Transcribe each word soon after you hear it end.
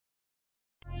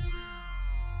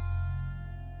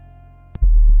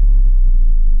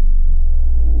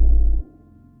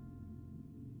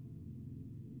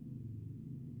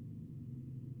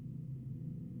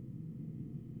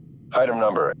Item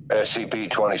number,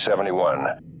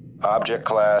 SCP-2071. Object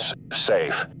class,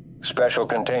 safe. Special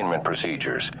containment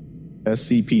procedures.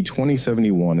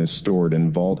 SCP-2071 is stored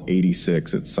in Vault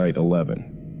 86 at Site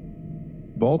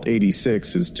 11. Vault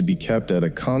 86 is to be kept at a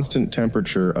constant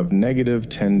temperature of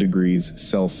 -10 degrees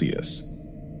Celsius.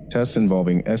 Tests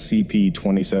involving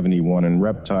SCP-2071 and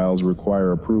reptiles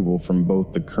require approval from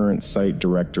both the current Site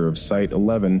Director of Site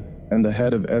 11 and the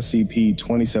head of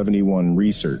SCP-2071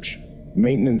 Research.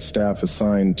 Maintenance staff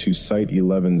assigned to Site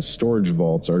 11's storage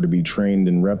vaults are to be trained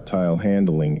in reptile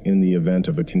handling in the event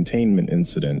of a containment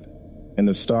incident, and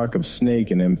a stock of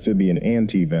snake and amphibian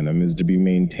anti-venom is to be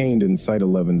maintained in Site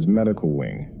 11's medical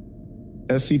wing.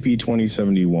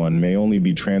 SCP-2071 may only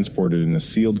be transported in a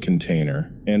sealed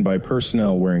container and by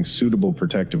personnel wearing suitable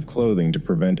protective clothing to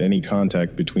prevent any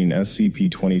contact between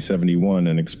SCP-2071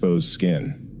 and exposed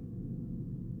skin.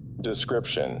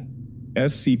 Description: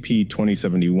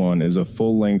 SCP-2071 is a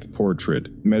full-length portrait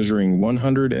measuring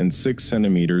 106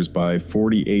 centimeters by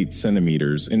 48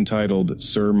 centimeters entitled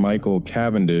Sir Michael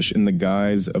Cavendish in the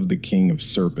Guise of the King of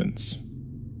Serpents.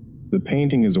 The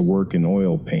painting is a work in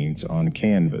oil paints on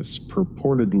canvas,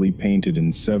 purportedly painted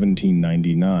in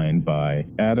 1799 by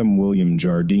Adam William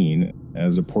Jardine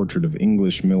as a portrait of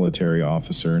English military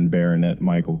officer and Baronet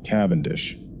Michael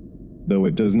Cavendish. Though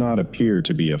it does not appear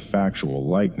to be a factual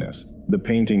likeness, the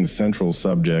painting's central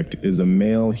subject is a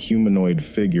male humanoid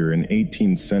figure in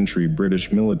 18th century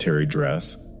British military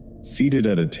dress, seated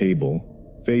at a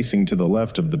table, facing to the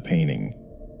left of the painting,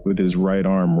 with his right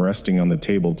arm resting on the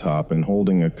tabletop and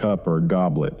holding a cup or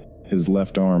goblet, his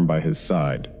left arm by his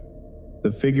side.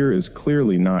 The figure is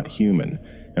clearly not human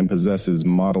and possesses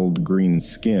mottled green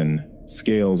skin,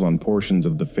 scales on portions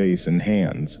of the face and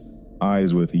hands,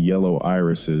 eyes with yellow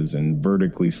irises and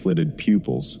vertically slitted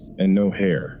pupils, and no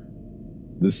hair.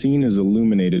 The scene is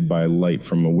illuminated by light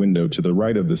from a window to the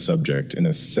right of the subject, and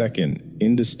a second,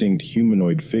 indistinct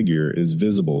humanoid figure is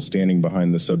visible standing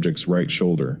behind the subject's right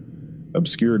shoulder,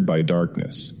 obscured by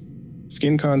darkness.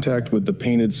 Skin contact with the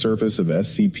painted surface of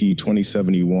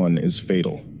SCP-2071 is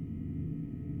fatal.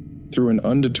 Through an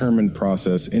undetermined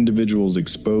process, individuals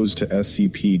exposed to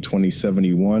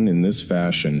SCP-2071 in this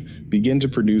fashion begin to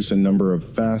produce a number of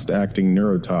fast-acting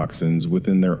neurotoxins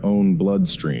within their own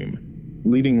bloodstream,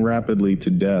 leading rapidly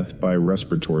to death by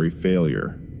respiratory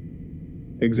failure.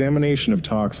 Examination of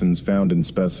toxins found in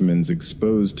specimens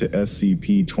exposed to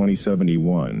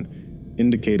SCP-2071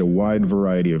 indicate a wide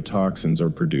variety of toxins are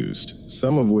produced,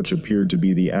 some of which appear to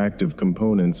be the active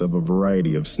components of a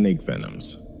variety of snake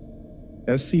venoms.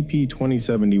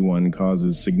 SCP-2071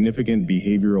 causes significant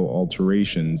behavioral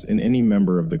alterations in any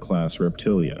member of the class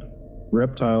Reptilia.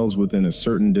 Reptiles within a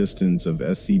certain distance of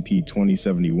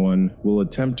SCP-2071 will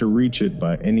attempt to reach it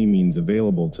by any means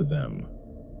available to them.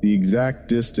 The exact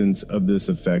distance of this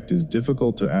effect is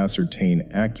difficult to ascertain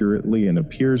accurately and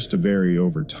appears to vary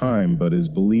over time, but is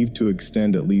believed to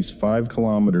extend at least 5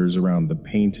 kilometers around the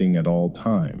painting at all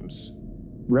times.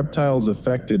 Reptiles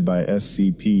affected by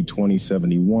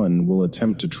SCP-2071 will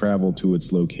attempt to travel to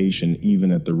its location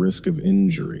even at the risk of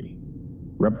injury.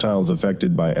 Reptiles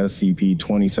affected by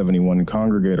SCP-2071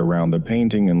 congregate around the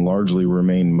painting and largely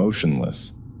remain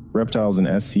motionless. Reptiles in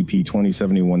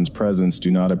SCP-2071's presence do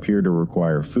not appear to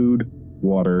require food,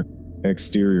 water,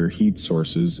 exterior heat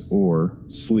sources, or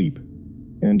sleep,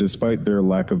 and despite their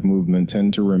lack of movement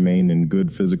tend to remain in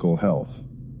good physical health.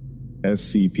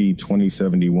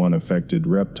 SCP-2071 affected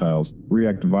reptiles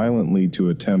react violently to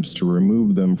attempts to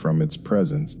remove them from its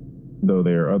presence, though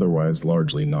they are otherwise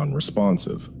largely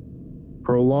non-responsive.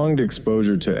 Prolonged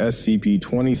exposure to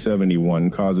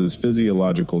SCP-2071 causes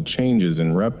physiological changes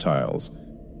in reptiles,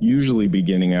 usually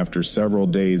beginning after several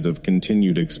days of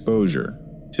continued exposure.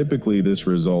 Typically, this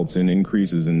results in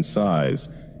increases in size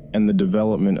and the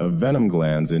development of venom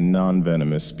glands in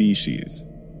non-venomous species.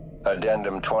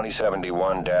 Addendum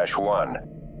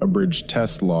 2071-1. Abridged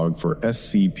test log for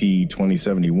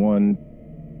SCP-2071,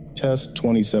 Test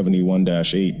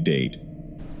 2071-8 date.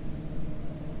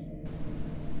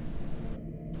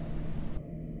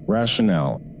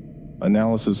 Rationale: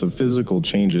 analysis of physical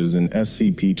changes in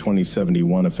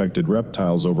SCP-2071 affected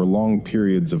reptiles over long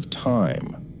periods of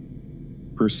time.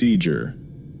 Procedure: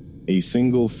 a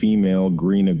single female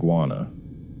green iguana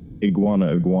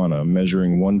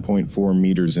measuring 1.4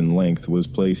 meters in length was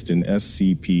placed in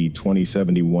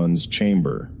SCP-2071's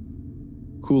chamber.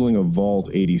 Cooling of Vault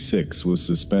 86 was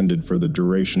suspended for the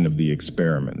duration of the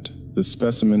experiment. The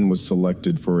specimen was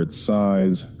selected for its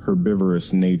size,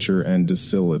 herbivorous nature, and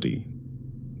docility.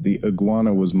 The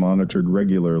iguana was monitored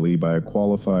regularly by a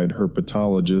qualified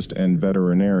herpetologist and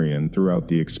veterinarian throughout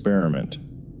the experiment.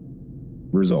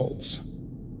 Results: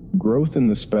 Growth in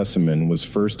the specimen was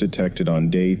first detected on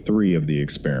day 3 of the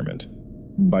experiment.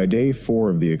 By day 4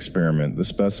 of the experiment, the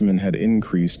specimen had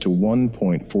increased to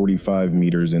 1.45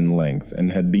 meters in length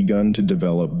and had begun to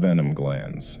develop venom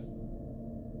glands.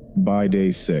 By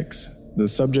day 6, the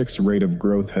subject's rate of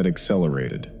growth had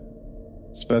accelerated.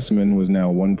 Specimen was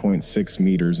now 1.6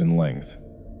 meters in length.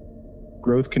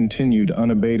 Growth continued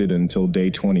unabated until day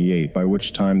 28, by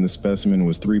which time the specimen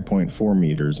was 3.4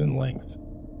 meters in length.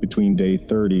 Between day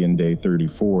 30 and day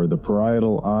 34, the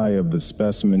parietal eye of the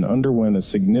specimen underwent a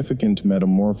significant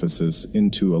metamorphosis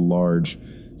into a large,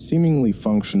 seemingly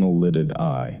functional lidded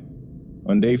eye.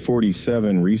 On day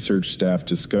 47, research staff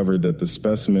discovered that the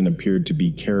specimen appeared to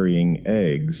be carrying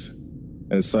eggs.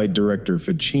 As Site Director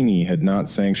Ficini had not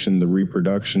sanctioned the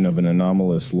reproduction of an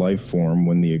anomalous life form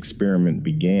when the experiment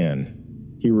began,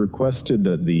 he requested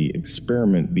that the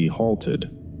experiment be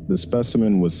halted. The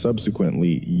specimen was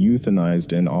subsequently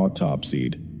euthanized and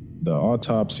autopsied. The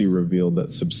autopsy revealed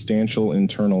that substantial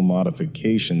internal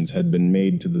modifications had been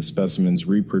made to the specimen's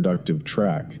reproductive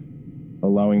tract,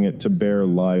 allowing it to bear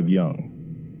live young.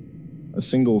 A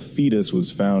single fetus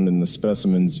was found in the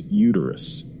specimen's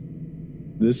uterus.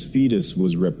 This fetus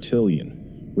was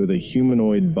reptilian, with a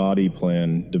humanoid body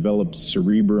plan, developed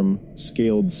cerebrum,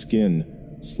 scaled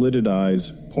skin, slitted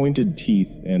eyes, pointed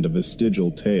teeth, and a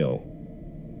vestigial tail.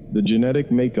 The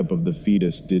genetic makeup of the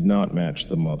fetus did not match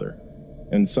the mother,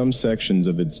 and some sections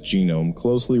of its genome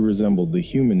closely resembled the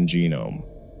human genome.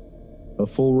 A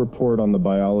full report on the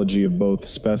biology of both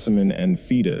specimen and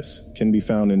fetus can be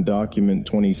found in Document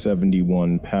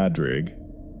 2071 Padrig.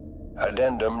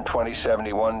 Addendum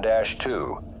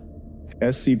 2071-2.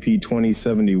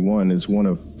 SCP-2071 is one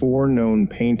of 4 known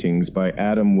paintings by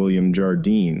Adam William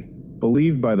Jardine,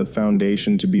 believed by the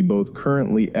Foundation to be both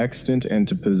currently extant and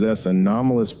to possess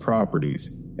anomalous properties,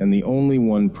 and the only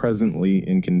one presently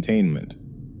in containment.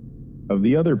 Of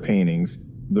the other paintings,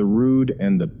 The Rood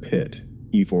and the Pit,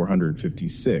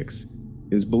 E-456,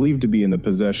 is believed to be in the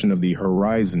possession of the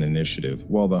Horizon Initiative,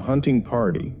 while The Hunting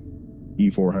Party,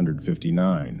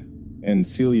 E-459, and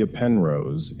Celia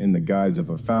Penrose, in the Guise of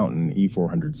a Fountain,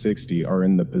 E-460, are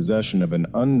in the possession of an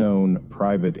unknown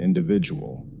private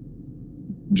individual.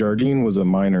 Jardine was a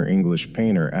minor English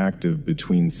painter active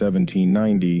between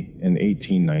 1790 and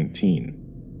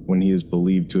 1819, when he is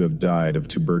believed to have died of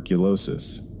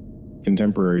tuberculosis.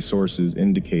 Contemporary sources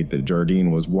indicate that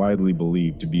Jardine was widely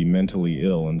believed to be mentally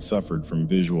ill and suffered from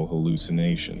visual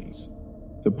hallucinations.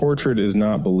 The portrait is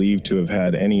not believed to have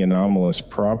had any anomalous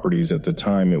properties at the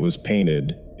time it was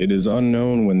painted. It is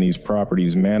unknown when these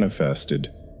properties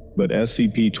manifested, but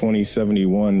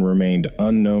SCP-2071 remained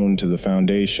unknown to the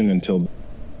Foundation until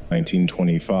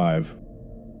 1925,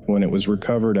 when it was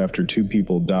recovered after 2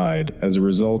 people died as a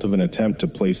result of an attempt to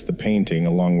place the painting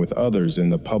along with others in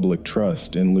the public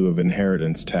trust in lieu of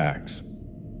inheritance tax.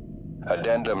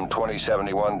 Addendum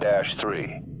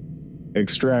 2071-3.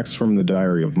 Extracts from the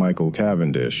diary of Michael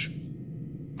Cavendish.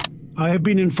 I have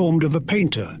been informed of a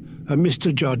painter, a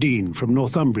Mr. Jardine from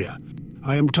Northumbria.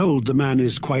 I am told the man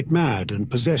is quite mad and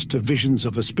possessed of visions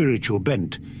of a spiritual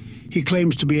bent. He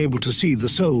claims to be able to see the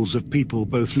souls of people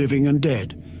both living and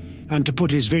dead, and to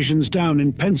put his visions down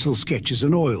in pencil sketches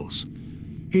and oils.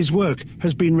 His work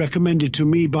has been recommended to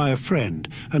me by a friend,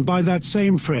 and by that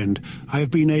same friend I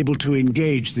have been able to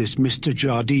engage this Mr.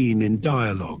 Jardine in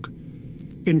dialogue.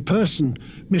 In person,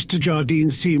 Mr.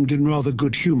 Jardine seemed in rather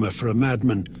good humor for a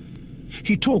madman.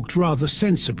 He talked rather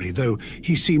sensibly, though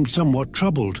he seemed somewhat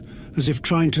troubled, as if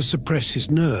trying to suppress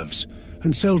his nerves,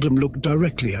 and seldom looked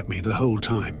directly at me the whole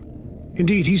time.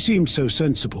 Indeed, he seemed so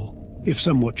sensible, if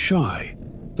somewhat shy,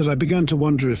 that I began to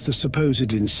wonder if the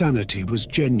supposed insanity was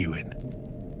genuine.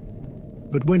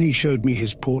 But when he showed me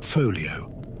his portfolio,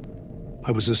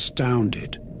 I was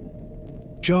astounded.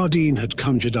 Jardine had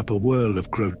conjured up a whirl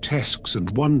of grotesques and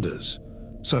wonders,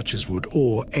 such as would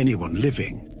awe anyone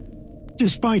living.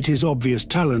 Despite his obvious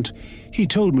talent, he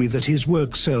told me that his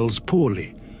work sells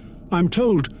poorly. I'm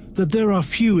told that there are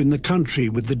few in the country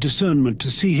with the discernment to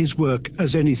see his work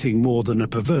as anything more than a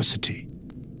perversity.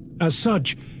 As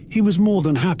such, he was more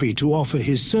than happy to offer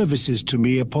his services to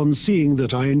me upon seeing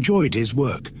that I enjoyed his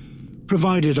work,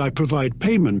 provided I provide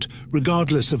payment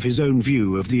regardless of his own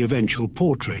view of the eventual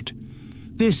portrait.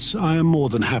 This I am more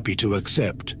than happy to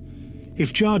accept.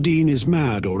 If Jardine is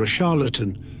mad or a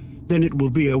charlatan, then it will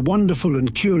be a wonderful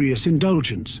and curious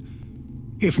indulgence.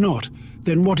 If not,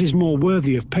 then what is more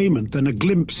worthy of payment than a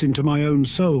glimpse into my own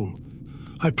soul?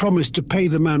 I promise to pay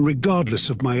the man regardless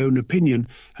of my own opinion,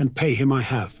 and pay him I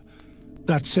have.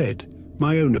 That said,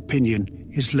 my own opinion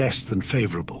is less than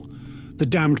favorable. The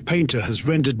damned painter has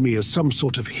rendered me as some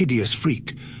sort of hideous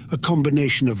freak, a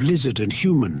combination of lizard and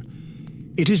human.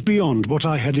 It is beyond what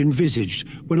I had envisaged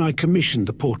when I commissioned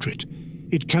the portrait.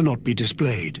 It cannot be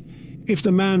displayed. If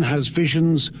the man has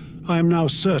visions, I am now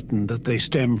certain that they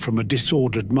stem from a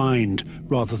disordered mind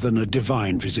rather than a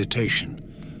divine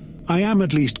visitation. I am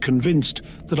at least convinced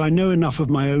that I know enough of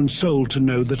my own soul to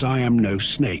know that I am no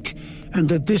snake, and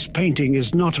that this painting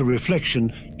is not a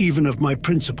reflection even of my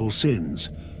principal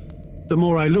sins. The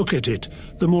more I look at it,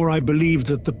 the more I believe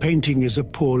that the painting is a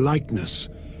poor likeness.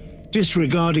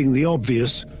 Disregarding the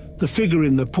obvious, the figure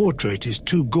in the portrait is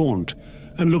too gaunt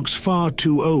and looks far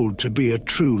too old to be a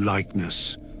true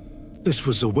likeness. This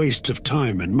was a waste of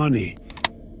time and money.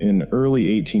 In early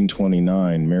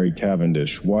 1829, Mary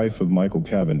Cavendish, wife of Michael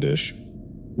Cavendish,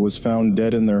 was found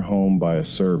dead in their home by a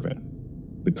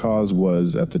servant. The cause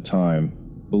was, at the time,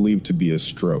 believed to be a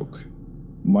stroke.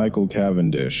 Michael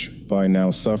Cavendish, by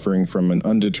now suffering from an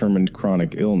undetermined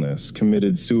chronic illness,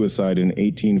 committed suicide in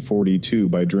 1842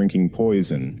 by drinking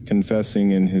poison,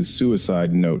 confessing in his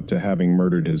suicide note to having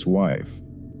murdered his wife.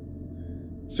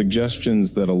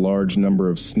 Suggestions that a large number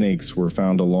of snakes were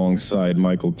found alongside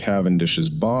Michael Cavendish's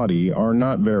body are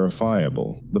not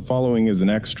verifiable. The following is an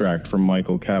extract from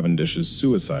Michael Cavendish's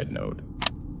suicide note.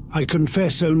 I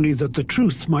confess only that the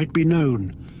truth might be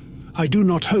known. I do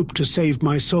not hope to save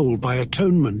my soul by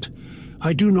atonement.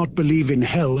 I do not believe in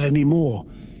hell anymore.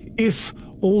 If,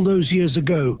 all those years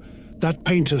ago, that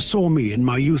painter saw me in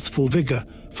my youthful vigor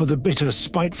for the bitter,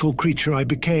 spiteful creature I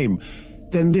became,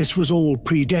 then this was all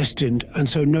predestined, and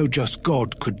so no just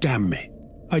God could damn me.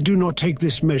 I do not take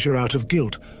this measure out of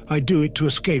guilt. I do it to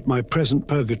escape my present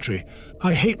purgatory.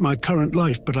 I hate my current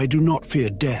life, but I do not fear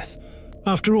death.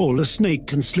 After all, a snake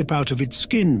can slip out of its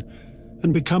skin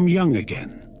and become young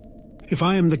again. If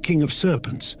I am the king of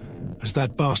serpents, as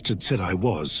that bastard said I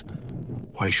was,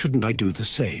 why shouldn't I do the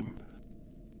same?